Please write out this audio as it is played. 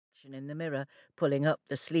in the mirror, pulling up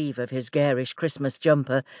the sleeve of his garish Christmas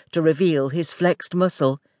jumper to reveal his flexed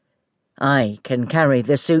muscle. "I can carry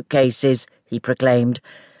the suitcases," he proclaimed.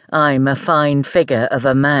 "I'm a fine figure of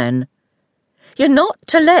a man." "You're not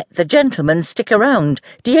to let the gentleman stick around.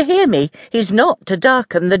 Do you hear me? He's not to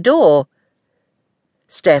darken the door."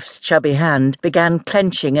 Steph's chubby hand began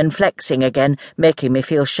clenching and flexing again, making me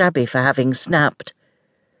feel shabby for having snapped.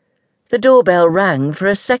 The doorbell rang for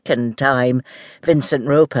a second time. Vincent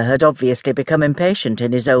Roper had obviously become impatient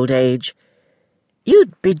in his old age.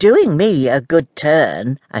 "You'd be doing me a good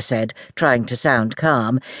turn," I said, trying to sound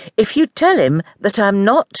calm, "if you'd tell him that I'm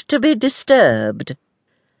not to be disturbed."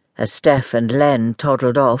 As Steph and Len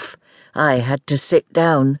toddled off, I had to sit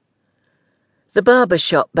down. The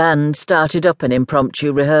barber-shop band started up an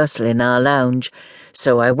impromptu rehearsal in our lounge,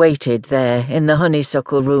 so I waited there in the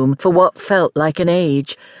honeysuckle room for what felt like an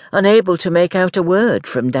age, unable to make out a word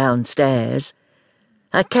from downstairs.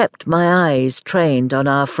 I kept my eyes trained on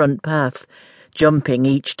our front path, jumping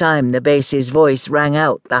each time the bass's voice rang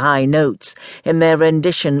out the high notes in their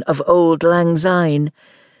rendition of Auld Lang Syne,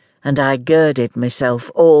 and I girded myself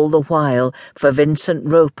all the while for Vincent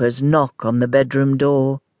Roper's knock on the bedroom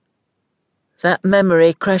door. That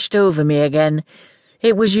memory crashed over me again.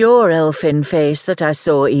 It was your elfin face that I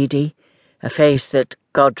saw, Edie, a face that,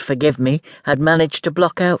 God forgive me, had managed to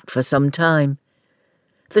block out for some time.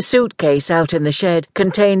 The suitcase out in the shed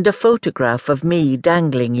contained a photograph of me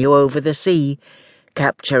dangling you over the sea,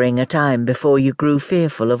 capturing a time before you grew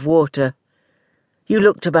fearful of water. You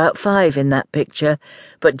looked about 5 in that picture,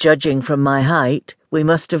 but judging from my height, we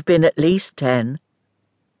must have been at least 10.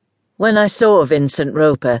 When I saw Vincent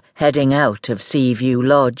Roper heading out of Seaview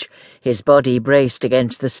Lodge, his body braced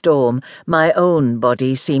against the storm, my own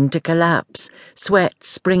body seemed to collapse, sweat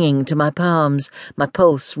springing to my palms, my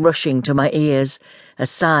pulse rushing to my ears, a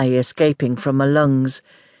sigh escaping from my lungs,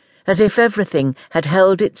 as if everything had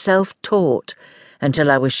held itself taut until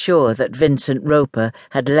I was sure that Vincent Roper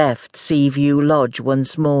had left Seaview Lodge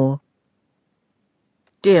once more.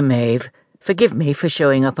 "Dear Maeve, forgive me for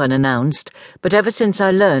showing up unannounced, but ever since I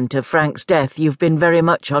learnt of Frank's death you've been very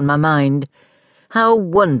much on my mind. How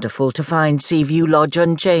wonderful to find Seaview Lodge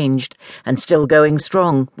unchanged, and still going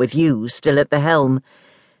strong, with you still at the helm,"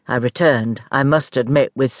 I returned, I must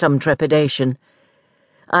admit, with some trepidation.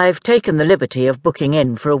 "I've taken the liberty of booking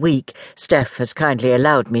in for a week. Steph has kindly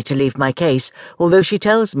allowed me to leave my case, although she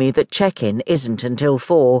tells me that check-in isn't until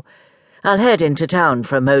 4. I'll head into town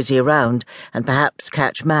for a mosey around, and perhaps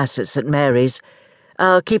catch Mass at St. Mary's.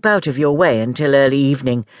 I'll keep out of your way until early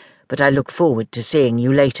evening, but I look forward to seeing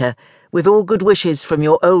you later, with all good wishes from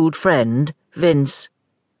your old friend, Vince."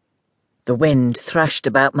 The wind thrashed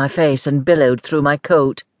about my face and billowed through my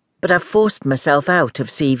coat, but I forced myself out of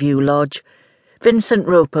Seaview Lodge. Vincent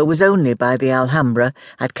Roper was only by the Alhambra.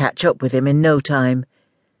 I'd catch up with him in no time.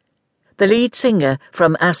 The lead singer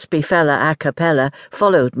from Aspie Fella a Cappella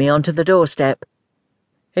followed me onto the doorstep.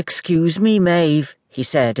 "Excuse me, Maeve," he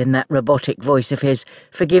said in that robotic voice of his.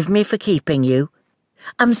 "Forgive me for keeping you."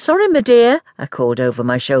 "I'm sorry, my dear," I called over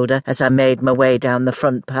my shoulder as I made my way down the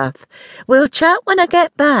front path. "We'll chat when I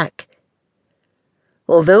get back."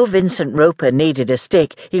 Although Vincent Roper needed a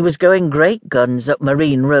stick, he was going great guns up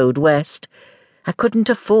Marine Road West. I couldn't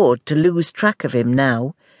afford to lose track of him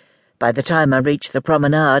now. By the time I reached the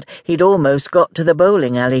promenade, he'd almost got to the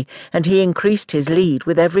bowling alley, and he increased his lead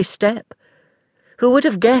with every step. Who would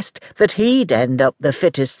have guessed that he'd end up the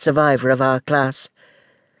fittest survivor of our class?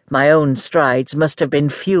 My own strides must have been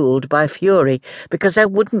fueled by fury, because I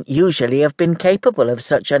wouldn't usually have been capable of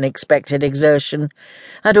such unexpected exertion.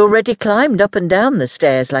 I'd already climbed up and down the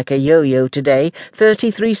stairs like a yo-yo today,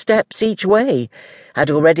 33 steps each way.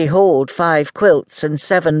 I'd already hauled 5 quilts and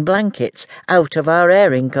 7 blankets out of our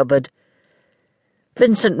airing cupboard.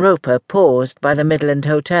 Vincent Roper paused by the Midland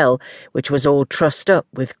Hotel, which was all trussed up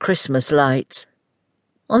with Christmas lights.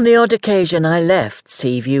 On the odd occasion I left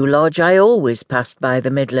Seaview Lodge, I always passed by the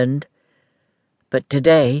Midland. But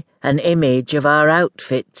today an image of our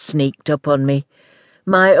outfit sneaked up on me.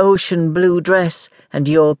 My ocean blue dress and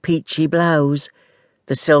your peachy blouse,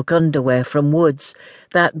 the silk underwear from Woods,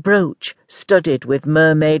 that brooch studded with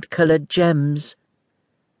mermaid-coloured gems.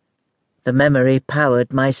 The memory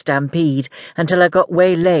powered my stampede until I got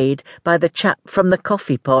waylaid by the chap from the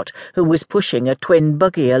coffee pot who was pushing a twin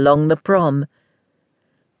buggy along the prom.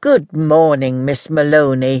 "Good morning, Miss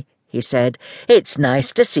Maloney," he said. "It's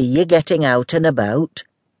nice to see you getting out and about."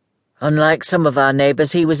 Unlike some of our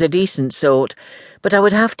neighbours, he was a decent sort, but I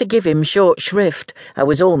would have to give him short shrift. I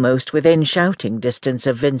was almost within shouting distance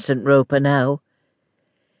of Vincent Roper now.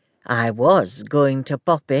 "I was going to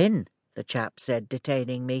pop in," the chap said,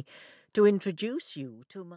 detaining me, "to introduce you to my..."